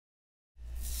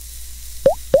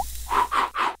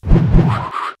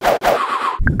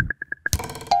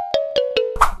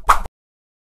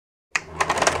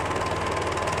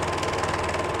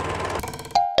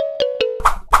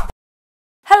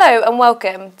Hello and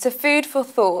welcome to Food for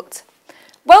Thought,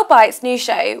 WORLDbytes' new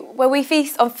show where we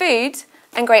feast on food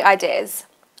and great ideas.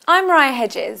 I'm Mariah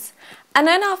Hedges, and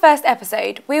in our first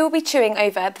episode we will be chewing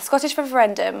over the Scottish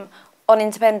referendum on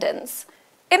independence.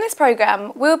 In this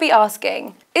programme we will be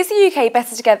asking, is the UK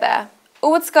better together,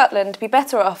 or would Scotland be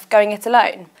better off going it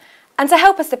alone? And to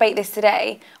help us debate this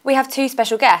today, we have two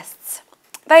special guests.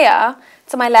 They are,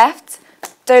 to my left,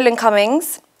 Dolan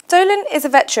Cummings. Dolan is a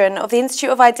veteran of the Institute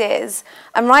of Ideas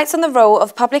and writes on the role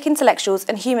of public intellectuals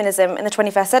and humanism in the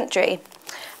 21st century,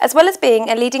 as well as being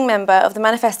a leading member of the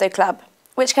Manifesto Club,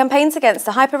 which campaigns against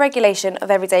the hyper-regulation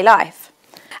of everyday life.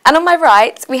 And on my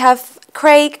right, we have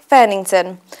Craig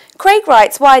Fairnington. Craig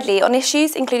writes widely on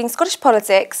issues including Scottish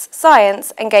politics,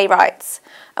 science and gay rights,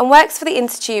 and works for the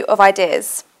Institute of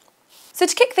Ideas. So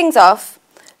to kick things off,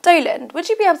 Dolan, would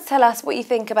you be able to tell us what you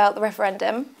think about the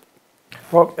referendum?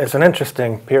 Well, it's an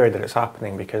interesting period that it's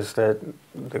happening because the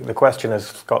question is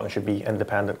Scotland should be an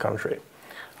independent country.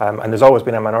 And there's always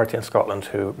been a minority in Scotland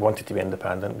who wanted to be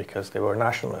independent because they were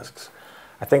nationalists.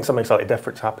 I think something slightly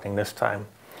different is happening this time.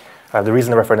 The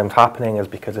reason the referendum's happening is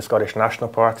because the Scottish National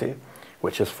Party,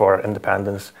 which is for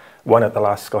independence, won at the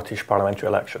last Scottish parliamentary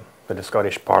election, with the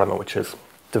Scottish Parliament, which is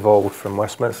devolved from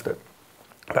Westminster.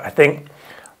 But I think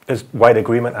there's wide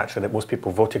agreement, actually, that most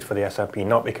people voted for the SNP,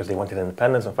 not because they wanted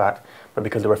independence, in fact, but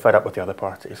because they were fed up with the other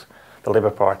parties, the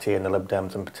Labour Party and the Lib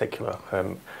Dems in particular,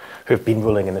 who've been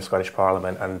ruling in the Scottish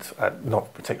Parliament and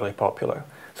not particularly popular.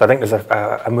 So I think there's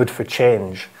a mood for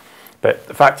change. But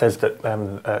the fact is that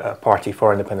a party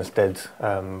for independence did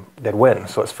win,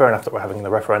 so it's fair enough that we're having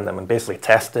the referendum and basically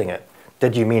testing it.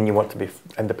 Did you mean you want to be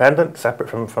independent, separate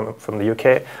from the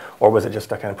UK, or was it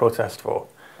just a kind of protest vote?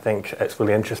 I think it's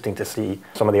really interesting to see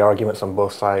some of the arguments on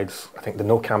both sides. I think the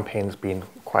No campaign's been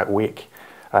quite weak.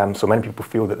 So many people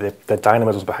feel that the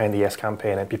dynamism is behind the Yes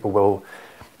campaign and people will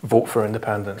vote for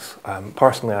independence.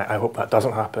 Personally, I hope that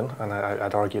doesn't happen, and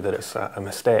I'd argue that it's a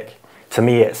mistake. To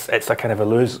me, it's a kind of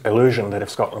illusion that if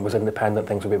Scotland was independent,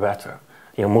 things would be better.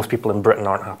 You know, most people in Britain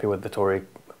aren't happy with the Tory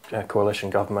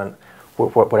coalition government.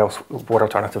 What else? What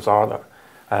alternatives are there?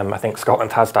 I think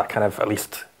Scotland has that kind of, at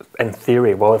least in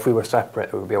theory, well, if we were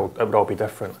separate, it would all be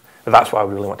different. But that's what I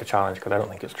really want to challenge, because I don't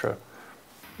think it's true.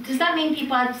 Does that mean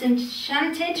people are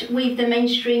disenchanted with the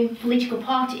mainstream political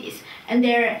parties and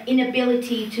their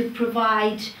inability to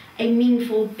provide a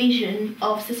meaningful vision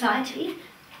of society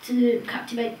to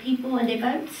captivate people and their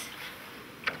votes?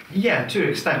 Yeah, to an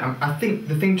extent. I think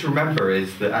the thing to remember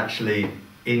is that actually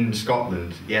in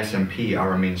Scotland, the SNP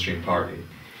are a mainstream party.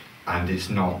 And it's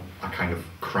not a kind of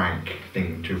crank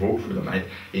thing to vote for them.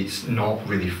 It's not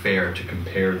really fair to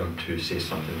compare them to, say,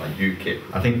 something like UKIP.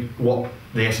 I think what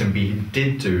the SNP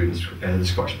did do in the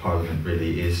Scottish Parliament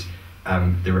really is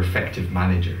they're effective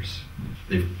managers.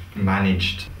 They've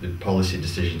managed the policy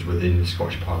decisions within the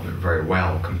Scottish Parliament very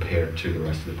well compared to the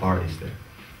rest of the parties there.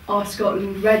 Are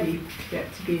Scotland ready to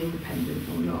get to be independent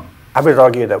or not? I would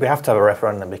argue that we have to have a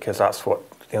referendum because that's what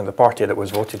the party that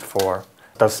was voted for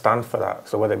does stand for that.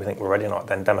 So whether we think we're ready or not,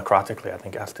 then democratically I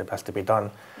think it has to be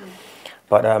done.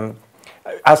 But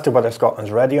as to whether Scotland's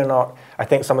ready or not, I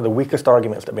think some of the weakest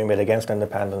arguments that have been made against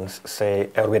independence say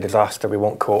it'll be a disaster, we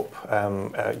won't cope,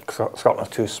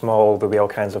 Scotland's too small, there'll be all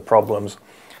kinds of problems.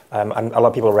 And a lot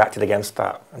of people reacted against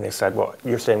that, and they said, well,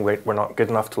 you're saying we're not good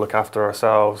enough to look after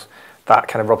ourselves. That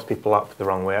kind of rubs people up the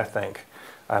wrong way, I think.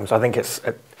 So I think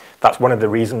that's one of the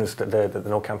reasons that the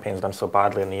No campaign has done so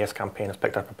badly, and the Yes campaign has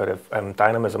picked up a bit of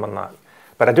dynamism on that.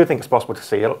 But I do think it's possible to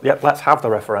say, yeah, let's have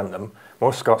the referendum.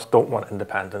 Most Scots don't want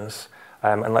independence,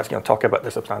 and let's talk about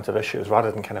the substantive issues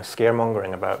rather than kind of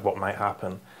scaremongering about what might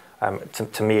happen.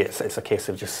 To me, it's a case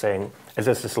of just saying, is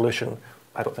this the solution?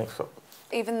 I don't think so.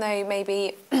 Even though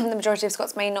maybe the majority of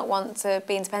Scots may not want to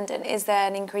be independent, is there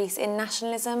an increase in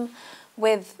nationalism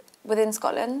within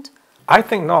Scotland? I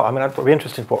think not. I mean, I'd be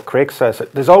interested in what Craig says.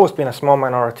 There's always been a small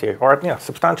minority, or a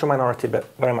substantial minority,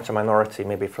 but very much a minority,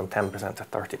 maybe from 10% to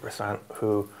 30%,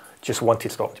 who just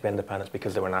wanted Scotland to be independent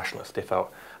because they were nationalists. They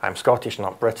felt, I'm Scottish,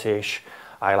 not British.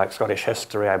 I like Scottish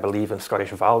history. I believe in Scottish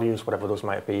values, whatever those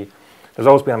might be. There's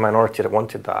always been a minority that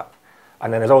wanted that.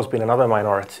 And then there's always been another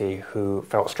minority who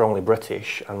felt strongly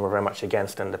British and were very much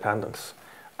against independence.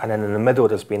 And then in the middle,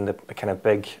 there's been the kind of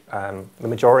big, the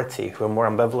majority who are more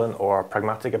ambivalent or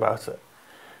pragmatic about it.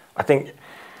 I think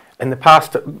in the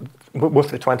past, most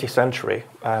of the 20th century,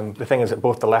 the thing is that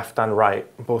both the left and right,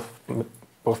 both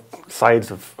sides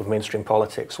of mainstream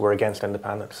politics were against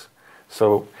independence.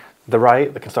 So the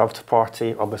right, the Conservative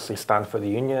Party, obviously stand for the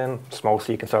Union. Small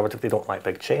c Conservative, they don't like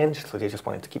big change, so they just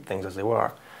wanted to keep things as they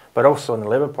were. But also in the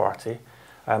Labour Party,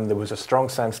 there was a strong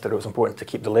sense that it was important to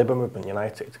keep the labour movement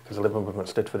united, because the labour movement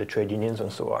stood for the trade unions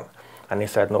and so on. And they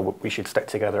said, no, we should stick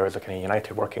together as a kind of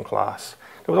united working class.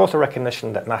 There was also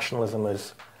recognition that nationalism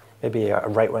is maybe a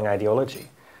right-wing ideology.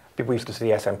 People used to see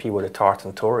the SNP were the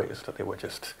tartan Tories, that they were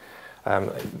just,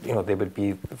 you know, they would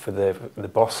be for the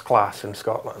boss class in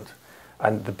Scotland.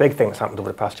 And the big thing that's happened over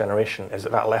the past generation is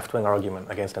that that left-wing argument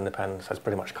against independence has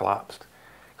pretty much collapsed.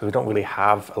 Because we don't really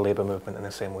have a labour movement in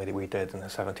the same way that we did in the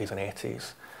 70s and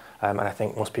 80s. And I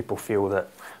think most people feel that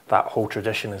that whole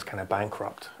tradition is kind of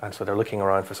bankrupt, and so they're looking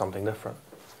around for something different.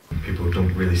 People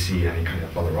don't really see any kind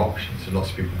of other options, so lots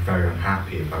of people are very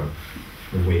unhappy about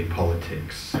the way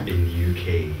politics in the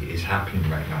UK is happening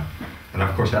right now. And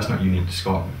of course that's not unique to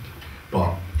Scotland,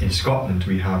 but in Scotland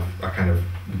we have a kind of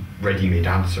ready-made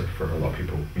answer for a lot of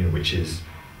people, you know, which is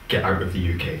get out of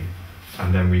the UK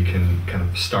and then we can kind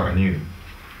of start anew.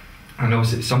 And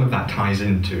obviously some of that ties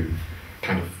into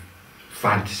kind of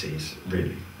fantasies,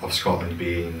 really, of Scotland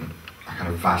being a kind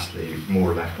of vastly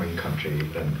more left-wing country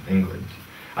than England,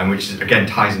 and which again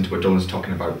ties into what Donald's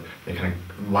talking about, the kind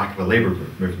of lack of a labour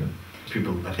movement.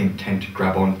 People, I think, tend to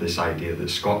grab onto this idea that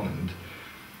Scotland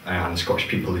and Scottish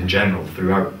people in general,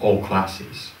 throughout all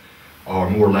classes, are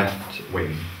more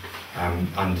left-wing,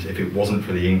 and if it wasn't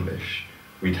for the English,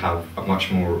 we'd have a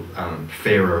much more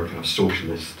fairer kind of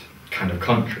socialist kind of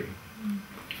country.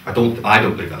 I don't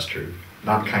believe that's true.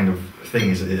 That kind of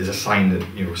thing is a sign that,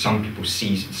 you know, some people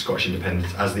see Scottish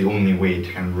independence as the only way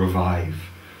to kind of revive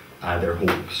their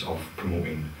hopes of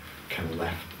promoting kind of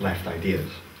left ideas.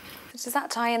 Does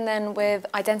that tie in then with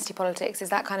identity politics? Is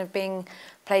that kind of being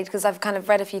played? Because I've kind of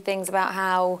read a few things about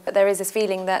how there is this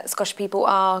feeling that Scottish people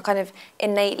are kind of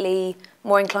innately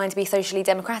more inclined to be socially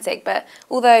democratic. But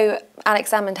although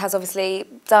Alex Salmond has obviously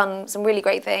done some really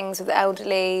great things with the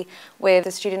elderly, with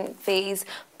the student fees,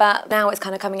 but now it's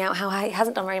kind of coming out how he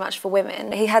hasn't done very much for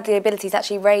women. He had the ability to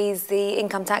actually raise the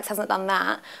income tax, hasn't done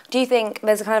that. Do you think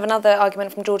there's kind of another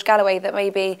argument from George Galloway that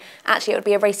maybe actually it would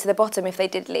be a race to the bottom if they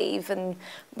did leave, and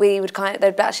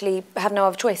they'd actually have no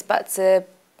other choice but to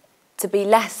be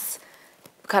less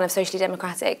kind of socially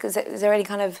democratic? Is there any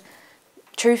kind of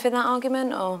truth in that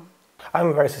argument, or?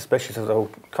 I'm very suspicious of the whole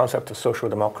concept of social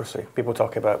democracy. People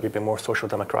talk about we'd be more social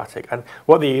democratic, and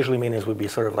what they usually mean is we'd be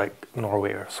sort of like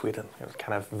Norway or Sweden,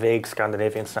 kind of vague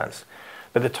Scandinavian sense.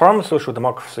 But the term social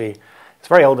democracy is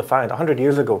very ill-defined. 100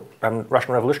 years ago,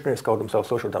 Russian revolutionaries called themselves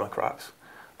social democrats.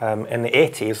 In the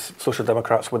 80s, social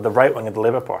democrats were the right wing of the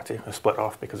Labour Party, who split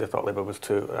off because they thought Labour was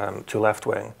too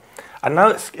left-wing. And now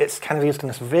it's kind of used in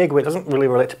this vague way. It doesn't really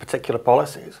relate to particular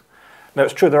policies. Now,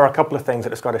 it's true there are a couple of things that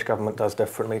the Scottish Government does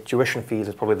differently. Tuition fees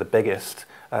is probably the biggest,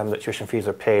 that tuition fees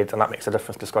are paid, and that makes a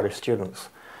difference to Scottish students.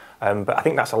 But I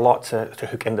think that's a lot to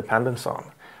hook independence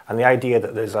on. And the idea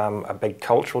that there's a big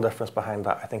cultural difference behind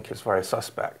that, I think, is very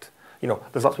suspect. You know,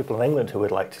 there's lots of people in England who would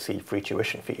like to see free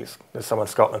tuition fees. There's some in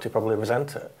Scotland who probably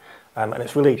resent it. And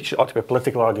it's really, it ought to be a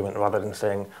political argument rather than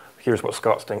saying, here's what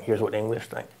Scots think, here's what the English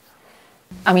think.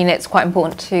 I mean, it's quite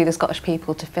important to the Scottish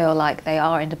people to feel like they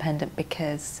are independent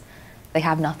because they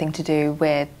have nothing to do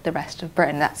with the rest of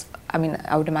Britain.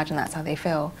 I would imagine that's how they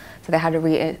feel. So they had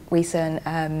a recent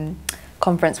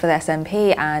conference for the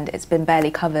SNP, and it's been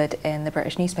barely covered in the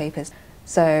British newspapers.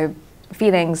 So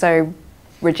feeling so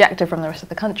rejected from the rest of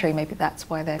the country, maybe that's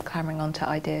why they're clamouring onto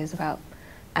ideas about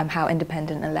how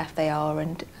independent and left they are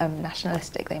and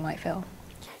nationalistic they might feel.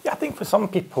 Yeah, I think for some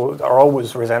people are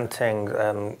always resenting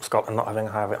Scotland not having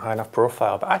a high enough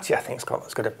profile, but actually I think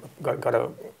Scotland's got a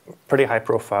pretty high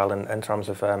profile in terms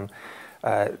of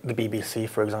the BBC,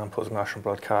 for example, as a national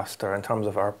broadcaster. In terms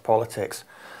of our politics,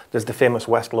 there's the famous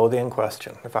West Lothian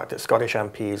question, the fact that Scottish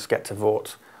MPs get to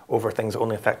vote over things that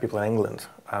only affect people in England,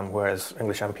 whereas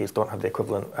English MPs don't have the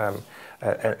equivalent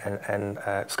in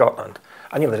Scotland.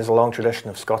 And you know, there's a long tradition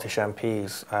of Scottish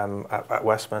MPs at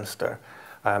Westminster.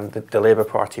 The Labour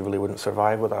Party really wouldn't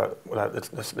survive without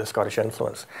the Scottish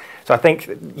influence. So I think,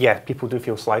 yeah, people do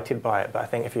feel slighted by it, but I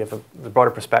think if you have the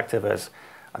broader perspective is,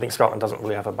 I think Scotland doesn't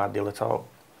really have a bad deal at all.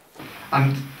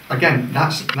 And again,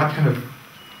 that kind of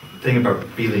thing about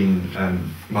feeling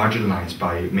marginalised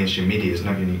by mainstream media is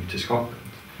not unique to Scotland.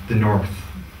 The North,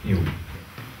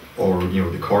 or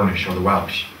the Cornish or the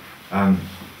Welsh,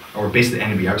 or basically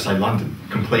anybody outside London,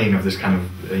 complain of this kind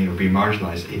of being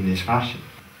marginalised in this fashion.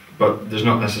 But there's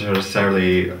not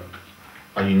necessarily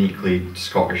a uniquely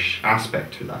Scottish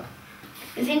aspect to that.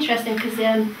 It's interesting because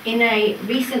in a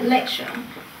recent lecture,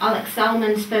 Alex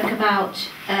Salmond spoke about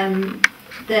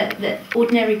that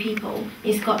ordinary people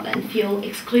in Scotland feel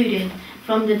excluded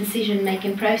from the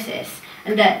decision-making process,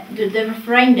 and that the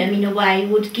referendum, in a way,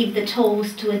 would give the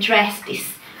tools to address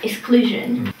this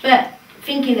exclusion. But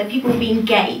thinking that people will be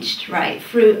engaged, right,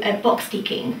 through box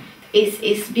ticking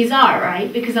is bizarre,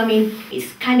 right? Because I mean,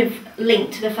 it's kind of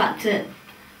linked to the fact that,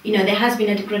 you know, there has been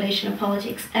a degradation of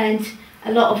politics, and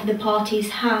a lot of the parties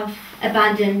have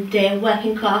abandoned their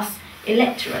working class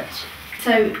electorate.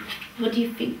 So, what do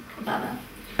you think about that?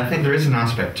 I think there is an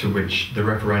aspect to which the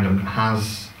referendum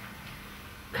has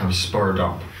kind of spurred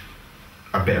up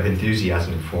a bit of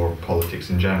enthusiasm for politics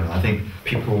in general. I think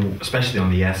people, especially on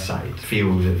the yes side,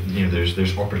 feel that, you know,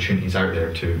 there's opportunities out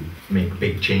there to make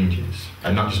big changes,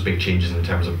 and not just big changes in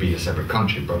terms of being a separate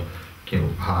country, but, you know,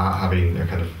 having a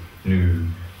kind of new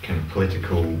kind of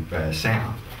political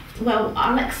setup. Well,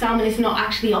 Alex Salmond is not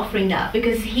actually offering that,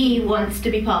 because he wants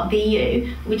to be part of the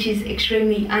EU, which is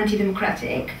extremely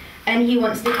anti-democratic, and he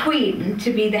wants the Queen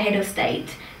to be the head of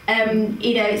state.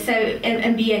 You know, so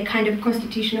and be a kind of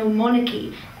constitutional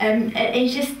monarchy.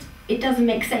 It doesn't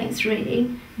make sense really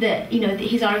that, you know,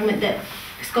 his argument that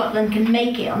Scotland can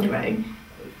make it on their own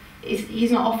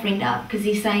he's not offering that, because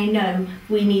he's saying no,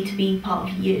 we need to be part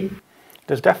of EU.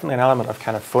 There's definitely an element of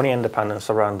kind of phony independence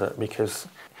around it, because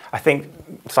I think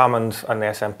Salmond and the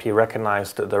SNP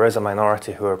recognise that there is a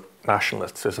minority who are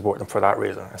nationalists who support them for that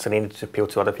reason, and so they need to appeal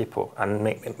to other people and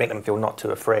make them feel not too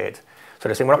afraid. So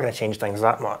they're saying, we're not going to change things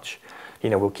that much. You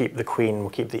know, we'll keep the Queen,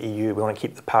 we'll keep the EU, we want to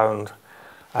keep the pound.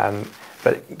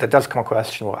 But there does come a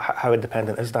question, well, how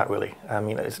independent is that really? I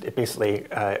mean, it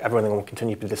basically, everything will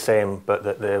continue to be the same, but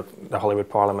that the Hollywood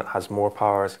Parliament has more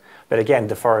powers, but again,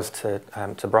 defers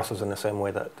to Brussels in the same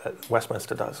way that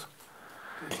Westminster does.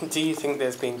 Do you think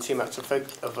there's been too much of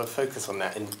a focus on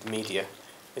that in the media?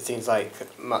 It seems like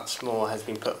much more has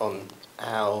been put on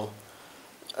how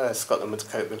Scotland would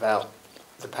cope without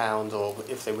the pound, or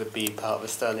if they would be part of a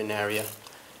sterling area.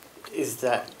 Is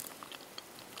that,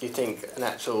 do you think, an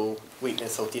actual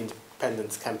weakness of the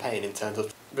independence campaign in terms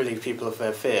of relieve people of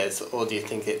their fears, or do you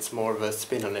think it's more of a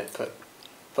spin on it put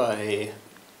by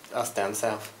us down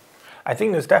south? I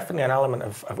think there's definitely an element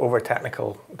of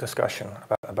over-technical discussion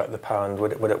about the pound.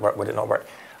 Would it work, would it not work?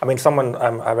 I mean,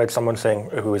 I read someone saying,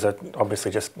 who was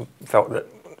obviously just felt that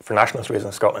for nationalist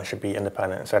reasons Scotland should be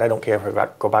independent, and said, I don't care if we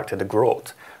go back to the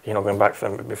Groat, you know, going back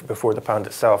from before the pound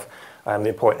itself, the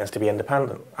important is to be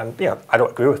independent. And, you know, I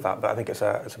don't agree with that, but I think it's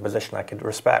a position I could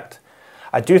respect.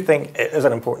 I do think it is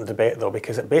an important debate, though,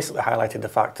 because it basically highlighted the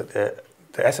fact that the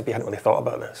SNP hadn't really thought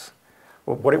about this.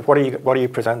 Well, what are you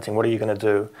presenting? What are you going to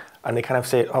do? And they kind of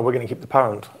say, oh, we're going to keep the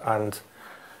pound. And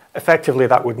effectively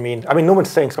that would mean, I mean, no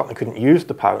one's saying Scotland couldn't use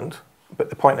the pound,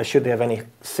 but the point is, should they have any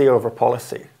say over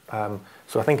policy?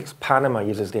 So I think it's Panama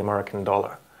uses the American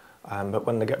dollar. But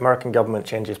when the American government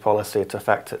changes policy to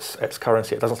affect its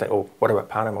currency, it doesn't say, oh, what about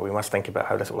Panama? We must think about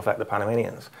how this will affect the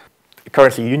Panamanians. The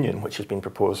currency union, which has been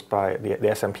proposed by the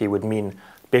SNP, would mean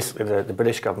basically the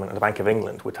British government and the Bank of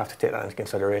England would have to take that into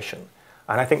consideration.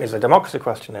 And I think there's a democracy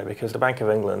question there, because the Bank of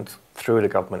England, through the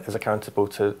government, is accountable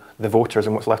to the voters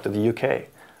in what's left of the UK.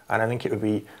 And I think it would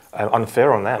be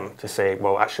unfair on them to say,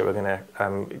 well, actually, we're going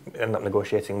to end up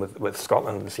negotiating with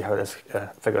Scotland and see how this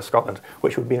figures Scotland,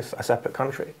 which would be a separate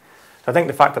country. So I think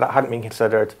the fact that hadn't been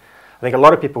considered, I think a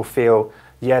lot of people feel,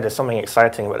 yeah, there's something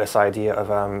exciting about this idea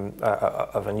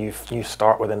of a new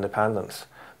start with independence.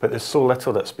 But there's so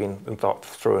little that's been thought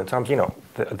through in terms, you know,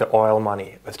 the oil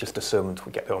money. It's just assumed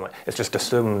we get the oil money. It's just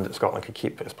assumed that Scotland could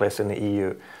keep its place in the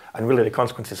EU, and really the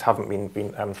consequences haven't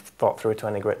been thought through to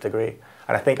any great degree.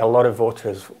 And I think a lot of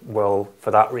voters will, for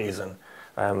that reason,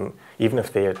 even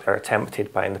if they are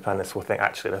tempted by independence, will think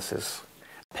actually this is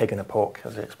a pig in a poke,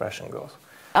 as the expression goes.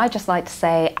 I'd just like to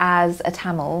say, as a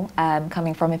Tamil,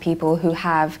 coming from a people who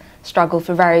have struggled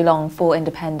for very long for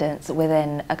independence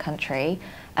within a country,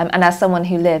 and as someone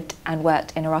who lived and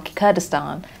worked in Iraqi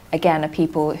Kurdistan, again, a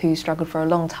people who struggled for a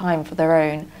long time for their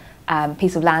own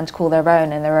piece of land to call their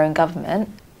own and their own government,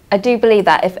 I do believe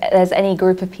that if there's any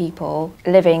group of people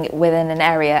living within an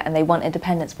area and they want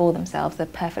independence for themselves, they're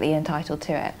perfectly entitled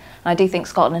to it. And I do think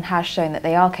Scotland has shown that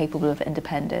they are capable of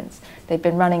independence. They've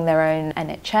been running their own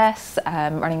NHS,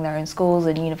 running their own schools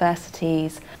and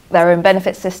universities, their own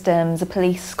benefit systems, a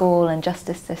police, school and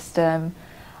justice system.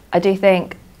 I do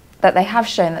think that they have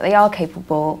shown that they are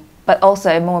capable, but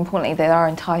also, more importantly, they are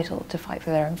entitled to fight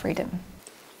for their own freedom.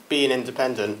 Being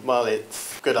independent, while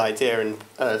it's a good idea in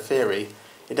theory,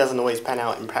 it doesn't always pan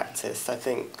out in practice. I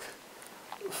think,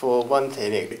 for one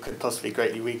thing, it could possibly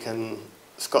greatly weaken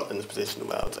Scotland's position in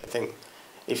the world. I think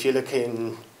if you look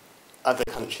in other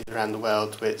countries around the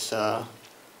world which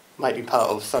might be part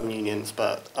of some unions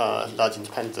but are large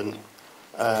independent,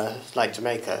 like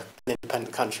Jamaica, an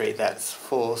independent country that's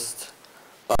forced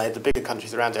by the bigger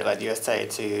countries around it, like the USA,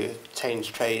 to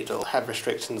change trade or have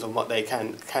restrictions on what they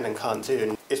can and can't do.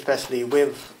 And especially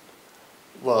with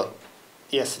what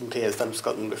the SNP has done for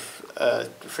Scotland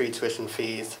with free tuition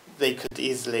fees, they could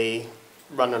easily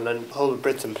run on a whole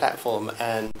Britain platform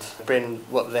and bring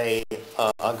what they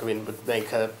are arguing would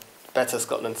make a better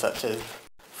Scotland, such as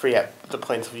free at the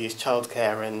point of use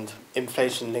childcare and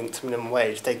inflation-linked minimum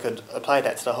wage. They could apply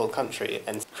that to the whole country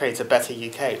and create a better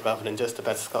UK rather than just a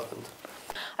better Scotland.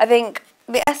 I think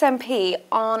the SNP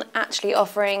aren't actually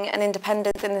offering an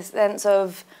independence in the sense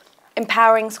of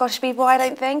empowering Scottish people, I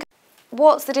don't think.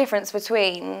 What's the difference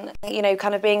between, you know,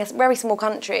 kind of being a very small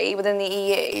country within the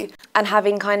EU and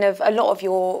having kind of a lot of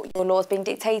your laws being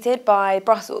dictated by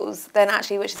Brussels than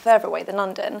actually which is further away than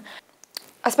London?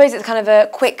 I suppose it's kind of a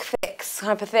quick fix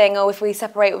kind of a thing, or if we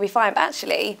separate we'll be fine, but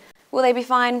actually, will they be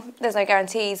fine? There's no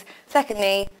guarantees.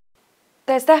 Secondly,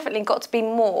 there's definitely got to be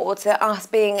more to us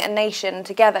being a nation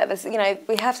together. There's, you know,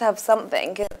 we have to have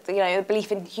something, you know, a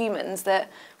belief in humans, that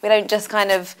we don't just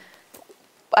kind of,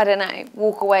 I don't know,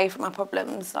 walk away from our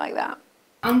problems like that.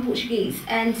 I'm Portuguese,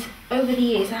 and over the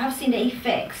years I have seen the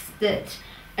effects that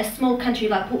a small country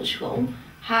like Portugal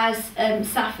has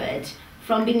suffered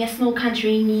from being a small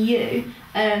country in the EU,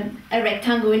 a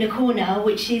rectangle in a corner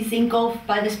which is engulfed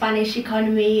by the Spanish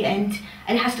economy and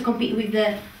has to compete with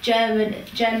the German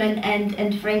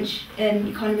and French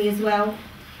economy as well.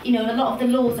 You know, a lot of the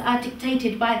laws are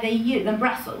dictated by the EU and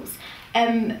Brussels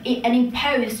and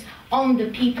imposed on the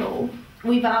people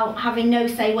without having no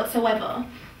say whatsoever.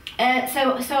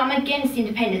 So I'm against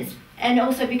independence, and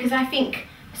also because I think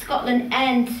Scotland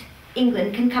and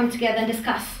England can come together and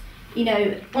discuss, you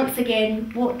know, once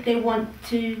again what they want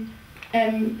to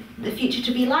the future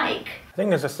to be like. I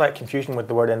think there's a slight confusion with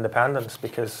the word independence,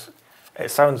 because it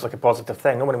sounds like a positive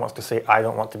thing. Nobody wants to say, I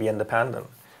don't want to be independent.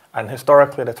 And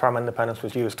historically, the term independence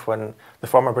was used when the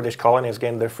former British colonies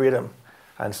gained their freedom.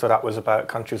 And so that was about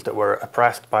countries that were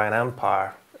oppressed by an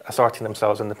empire asserting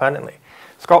themselves independently.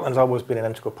 Scotland's always been an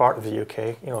integral part of the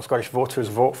UK. You know, Scottish voters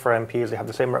vote for MPs. They have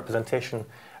the same representation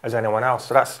as anyone else.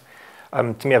 So that's,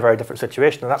 to me, a very different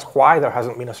situation. And that's why there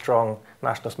hasn't been a strong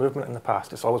nationalist movement in the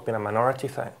past. It's always been a minority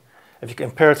thing. If you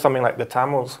compare something like the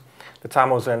Tamils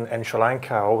in Sri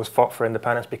Lanka always fought for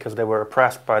independence because they were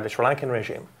oppressed by the Sri Lankan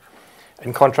regime.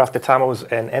 In contrast, the Tamils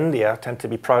in India tend to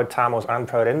be proud Tamils and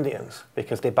proud Indians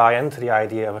because they buy into the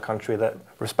idea of a country that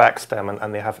respects them,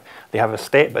 and they have a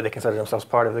state, but they consider themselves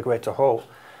part of the greater whole.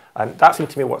 And that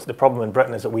seems to me what's the problem in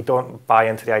Britain, is that we don't buy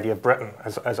into the idea of Britain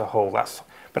as a whole.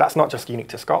 But that's not just unique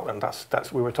to Scotland.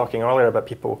 We were talking earlier about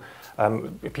people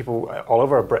all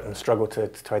over Britain struggle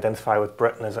to identify with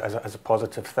Britain as a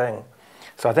positive thing.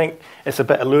 So I think it's a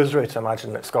bit illusory to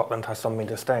imagine that Scotland has something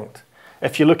distinct.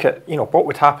 If you look at, you know, what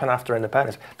would happen after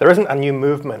independence, there isn't a new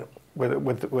movement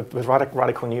with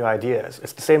radical new ideas.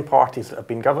 It's the same parties that have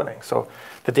been governing. So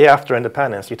the day after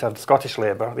independence, you'd have the Scottish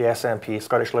Labour, the SNP,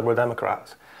 Scottish Liberal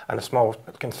Democrats, and the small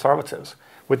Conservatives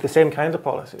with the same kind of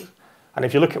policies. And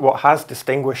if you look at what has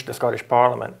distinguished the Scottish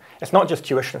Parliament, it's not just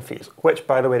tuition fees, which,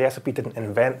 by the way, the SNP didn't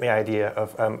invent the idea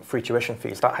of free tuition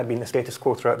fees. That had been the status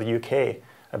quo throughout the UK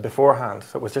beforehand.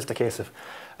 So it was just a case of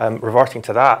reverting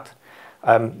to that.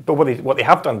 But what they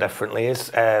have done differently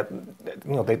is,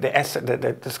 you know,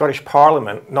 the Scottish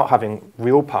Parliament, not having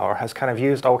real power, has kind of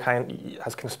used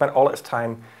has spent all its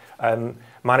time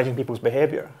managing people's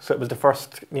behaviour. So it was the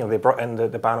first, you know, they brought in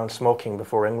the ban on smoking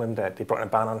before England did. They brought in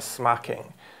a ban on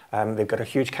smacking. They've got a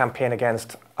huge campaign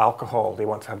against alcohol. They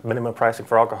want to have minimum pricing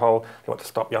for alcohol. They want to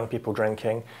stop young people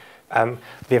drinking.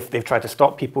 They've tried to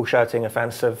stop people shouting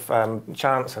offensive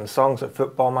chants and songs at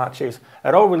football matches.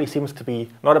 It all really seems to be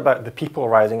not about the people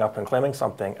rising up and claiming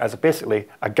something, as basically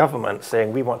a government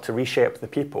saying we want to reshape the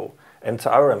people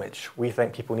into our image. We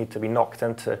think people need to be knocked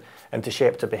into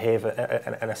shape to behave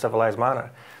in a civilised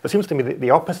manner. It seems to me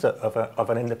the opposite of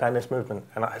an independence movement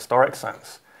in a historic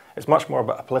sense. It's much more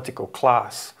about a political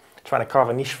class trying to carve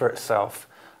a niche for itself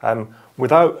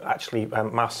without actually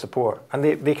mass support. And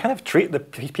they kind of treat the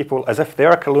people as if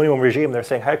they're a colonial regime. They're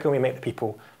saying, how can we make the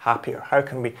people happier? How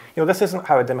can we, you know, this isn't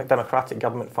how a democratic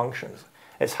government functions.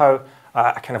 It's how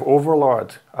a kind of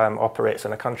overlord operates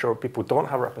in a country where people don't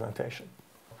have representation.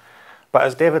 But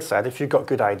as David said, if you've got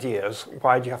good ideas,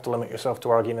 why do you have to limit yourself to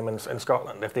arguing them in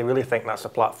Scotland? If they really think that's a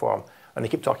platform, and they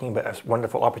keep talking about this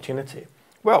wonderful opportunity.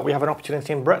 Well, we have an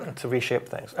opportunity in Britain to reshape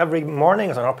things. Every morning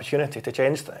is an opportunity to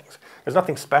change things. There's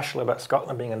nothing special about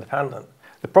Scotland being independent.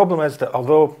 The problem is that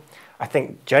although I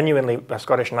think genuinely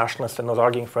Scottish nationalists and those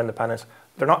arguing for independence,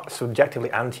 they're not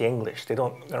subjectively anti-English. They're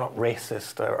not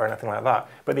racist or anything like that.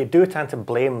 But they do tend to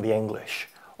blame the English,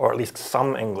 or at least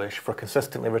some English, for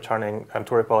consistently returning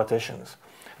Tory politicians.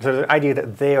 So there's an idea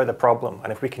that they are the problem,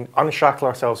 and if we can unshackle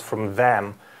ourselves from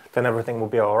them, then everything will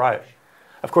be all right.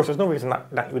 Of course, there's no reason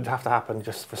that would have to happen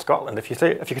just for Scotland. If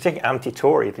you're taking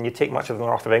anti-Tory, then you take much of the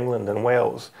north of England and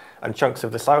Wales and chunks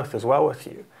of the south as well with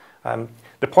you.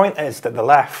 The point is that the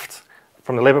left,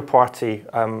 from the Labour Party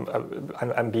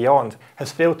and beyond,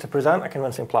 has failed to present a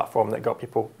convincing platform that got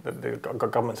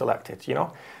governments elected. You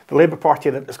know, the Labour Party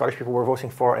that the Scottish people were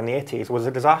voting for in the 80s was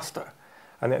a disaster,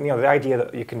 and the idea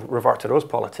that you can revert to those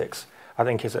politics, I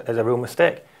think, is a real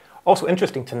mistake. Also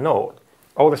interesting to note,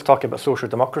 all this talk about social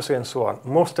democracy and so on,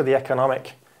 most of the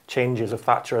economic changes of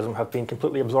Thatcherism have been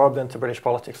completely absorbed into British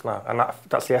politics now, and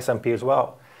that's the SNP as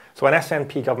well. So an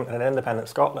SNP government in an independent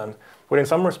Scotland would in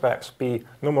some respects be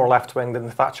no more left-wing than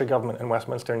the Thatcher government in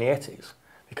Westminster in the 80s,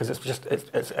 because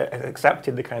it's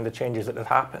accepted the kind of changes that have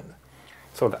happened.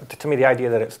 So to me, the idea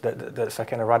that it's a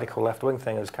kind of radical left-wing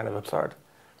thing is kind of absurd.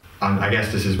 And I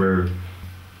guess this is where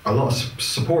a lot of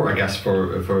support, I guess,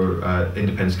 for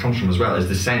independence comes from as well, is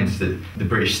the sense that the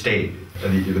British state,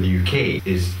 the UK,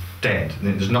 is dead.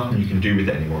 There's nothing you can do with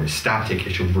it anymore. It's static.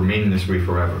 It shall remain this way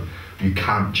forever. You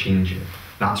can't change it.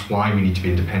 That's why we need to be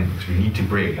independent, because we need to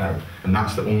break out, and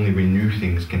that's the only way new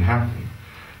things can happen.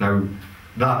 Now,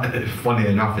 that, funny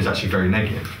enough, is actually very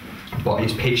negative, but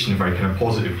it's pitched in a very kind of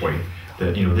positive way,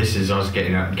 that, you know, this is us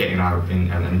getting out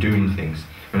and doing things.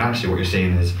 And actually what you're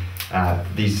saying is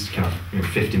these kind of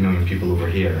 50 million people over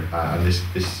here, and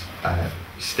this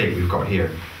state we've got here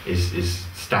is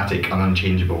static and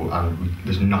unchangeable, and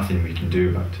there's nothing we can do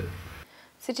about it.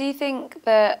 So do you think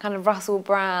that kind of Russell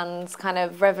Brand's kind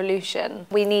of revolution,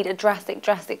 we need a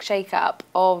drastic shake-up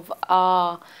of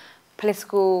our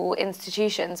political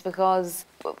institutions, because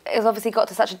it's obviously got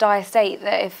to such a dire state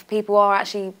that if people are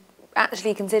actually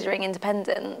considering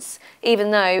independence,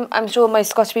 even though I'm sure most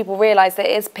Scottish people realise that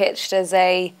it is pitched as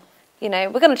a, you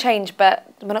know, we're going to change,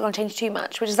 but we're not going to change too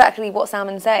much, which is exactly what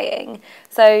Salmon's saying.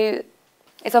 So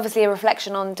it's obviously a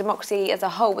reflection on democracy as a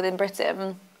whole within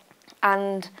Britain,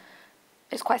 and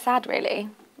it's quite sad, really.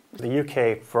 The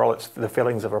UK, for all the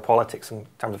failings of our politics in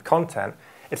terms of content,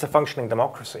 it's a functioning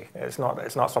democracy. It's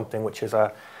not something which is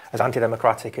as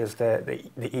anti-democratic as the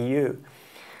EU.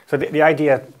 So the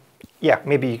idea, yeah,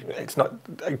 maybe it's not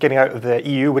getting out of the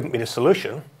EU wouldn't be the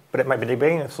solution, but it might be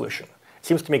being a solution. It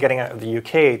seems to me getting out of the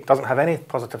UK doesn't have any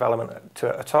positive element to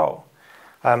it at all.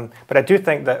 But I do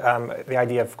think that the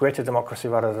idea of greater democracy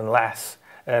rather than less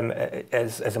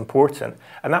is important,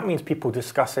 and that means people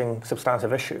discussing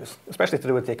substantive issues, especially to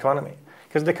do with the economy,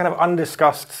 because the kind of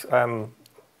undiscussed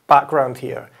background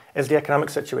here is the economic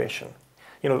situation.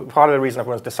 You know, part of the reason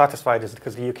everyone's dissatisfied is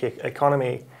because the UK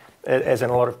economy is in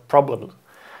a lot of problems.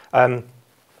 And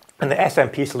the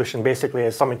SNP solution basically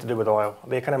is something to do with oil.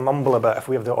 They kind of mumble about, if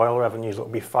we have the oil revenues, it'll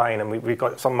be fine, and we've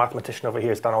got some mathematician over here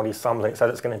who's done all these sums and said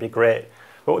it's going to be great.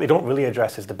 But what they don't really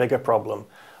address is the bigger problem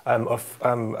of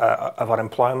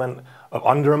unemployment, of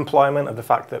underemployment, of the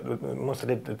fact that most of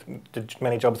the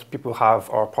many jobs people have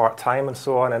are part-time and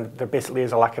so on, and there basically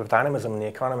is a lack of dynamism in the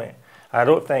economy. And I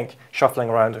don't think shuffling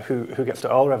around who gets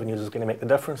the oil revenues is going to make the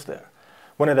difference there.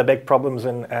 One of the big problems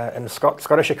in the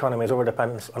Scottish economy is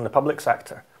overdependence on the public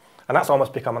sector. And that's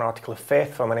almost become an article of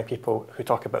faith for many people who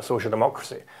talk about social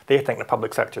democracy. They think the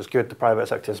public sector is good, the private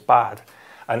sector is bad.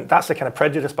 And that's the kind of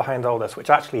prejudice behind all this, which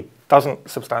actually doesn't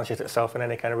substantiate itself in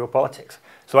any kind of real politics.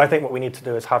 So I think what we need to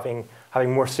do is having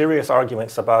more serious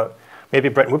arguments about maybe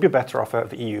Britain would be better off out of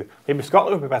the EU, maybe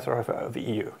Scotland would be better off out of the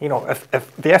EU. You know, if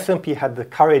the SNP had the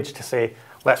courage to say,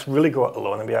 let's really go it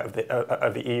alone and be out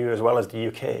of the EU as well as the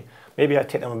UK, maybe I'd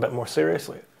take them a bit more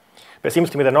seriously. But it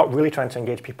seems to me they're not really trying to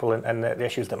engage people in the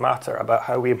issues that matter about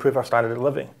how we improve our standard of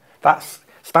living.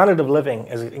 Standard of living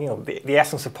is, you know, the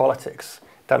essence of politics,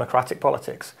 democratic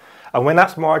politics. And when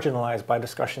that's marginalised by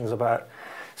discussions about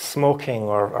smoking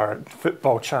or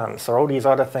football chants or all these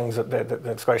other things that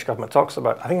the Scottish Government talks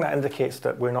about, I think that indicates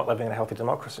that we're not living in a healthy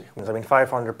democracy. I mean,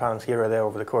 £500 here or there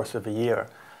over the course of a year,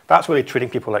 that's really treating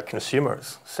people like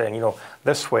consumers, saying, you know,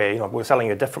 this way, you know, we're selling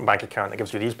you a different bank account that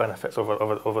gives you these benefits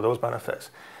over those benefits.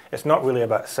 It's not really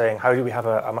about saying, how do we have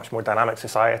a much more dynamic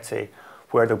society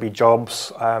where there'll be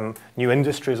jobs, new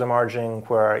industries emerging,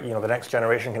 where, you know, the next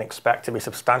generation can expect to be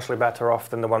substantially better off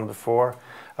than the one before.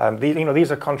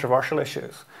 These are controversial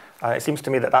issues. It seems to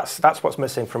me that that's what's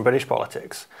missing from British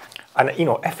politics. And, you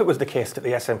know, if it was the case that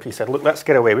the SNP said, look, let's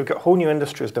get away, we've got whole new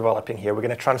industries developing here, we're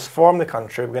going to transform the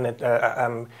country, we're going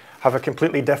to have a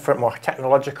completely different, more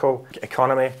technological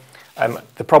economy.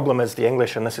 The problem is the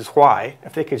English, and this is why.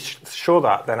 If they could show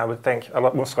that, then I would think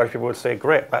most Scottish people would say,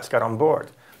 great, let's get on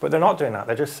board. But they're not doing that.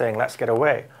 They're just saying, let's get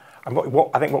away. And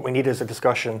I think what we need is a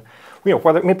discussion, you know,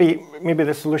 whether maybe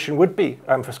the solution would be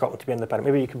for Scotland to be independent.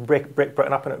 Maybe you could break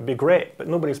Britain up and it would be great, but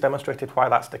nobody's demonstrated why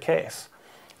that's the case.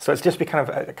 So it's just be kind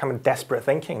of desperate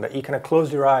thinking that you kind of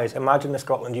close your eyes, imagine the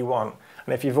Scotland you want,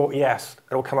 and if you vote yes,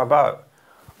 it'll come about.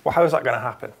 Well, how is that going to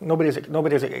happen? Nobody's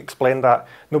explained that.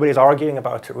 Nobody's arguing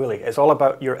about it, really. It's all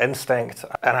about your instinct.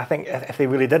 And I think if they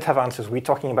really did have answers, we're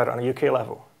talking about it on a UK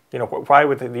level. You know, why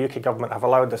would the UK government have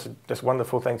allowed this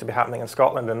wonderful thing to be happening in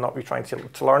Scotland and not be trying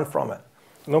to learn from it?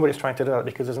 Nobody's trying to do that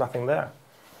because there's nothing there.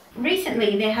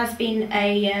 Recently, there has been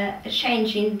a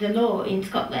change in the law in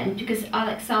Scotland because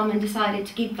Alex Salmond decided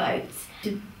to give votes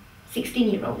to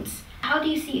 16-year-olds. How do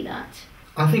you see that?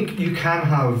 I think you can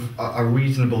have a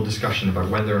reasonable discussion about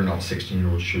whether or not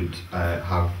 16-year-olds should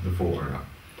have the vote or not.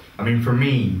 I mean, for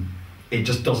me, it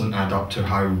just doesn't add up to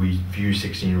how we view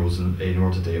 16-year-olds in our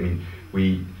world today. I mean,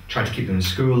 we try to keep them in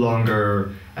school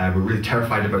longer. We're really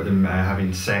terrified about them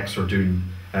having sex or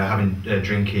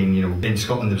drinking. You know, in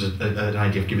Scotland, there's an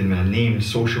idea of giving them a named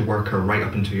social worker right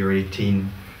up until you're 18.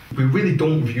 We really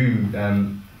don't view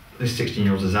the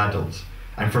 16-year-olds as adults.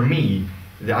 And for me,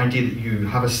 the idea that you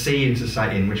have a say in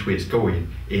society in which way it's going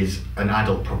is an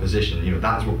adult proposition. You know,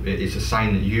 that's what it's a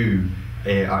sign that you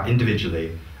are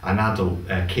individually an adult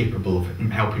capable of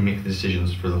helping make the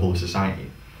decisions for the whole of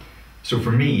society. So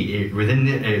for me, within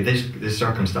this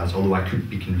circumstance, although I could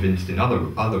be convinced in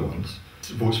other ones,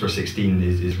 votes for 16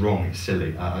 is wrong. It's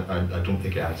silly. I don't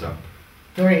think it adds up.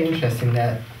 Very interesting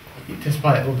that,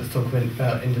 despite all this talk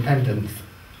about independence,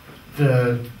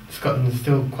 Scotland is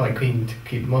still quite keen to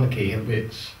keep monarchy,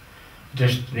 which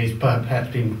traditionally has perhaps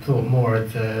been thought more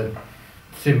as a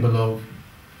symbol of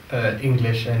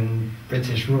English and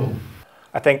British rule.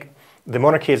 I think the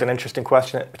monarchy is an interesting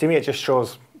question. To me, it just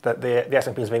shows that the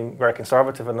SNP is being very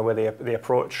conservative in the way they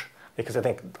approach, because I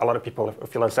think a lot of people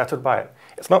feel unsettled by it.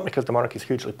 It's not because the monarchy is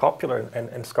hugely popular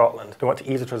in Scotland. They want to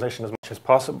ease the transition as much as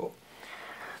possible.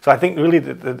 So I think really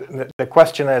the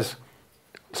question is,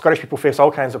 Scottish people face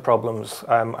all kinds of problems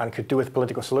and could do with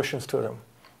political solutions to them.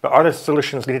 But are the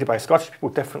solutions needed by Scottish people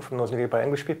different from those needed by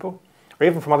English people? Or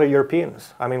even from other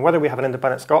Europeans? I mean, whether we have an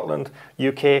independent Scotland,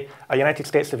 UK, a United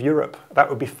States of Europe, that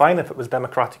would be fine if it was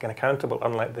democratic and accountable,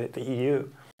 unlike the EU.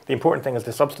 The important thing is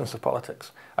the substance of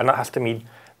politics. And that has to mean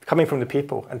coming from the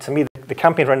people. And to me, the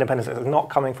campaign for independence is not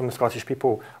coming from the Scottish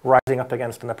people rising up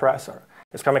against an oppressor.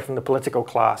 It's coming from the political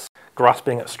class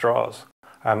grasping at straws.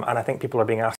 And I think people are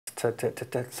being asked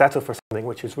to settle for something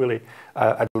which is really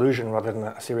a delusion rather than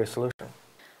a serious solution.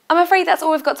 I'm afraid that's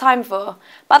all we've got time for,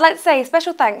 but I'd like to say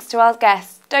special thanks to our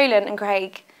guests, Dolan and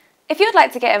Craig. If you'd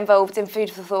like to get involved in Food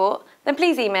for Thought, then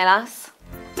please email us.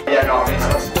 Yeah, no, I mean,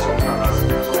 that's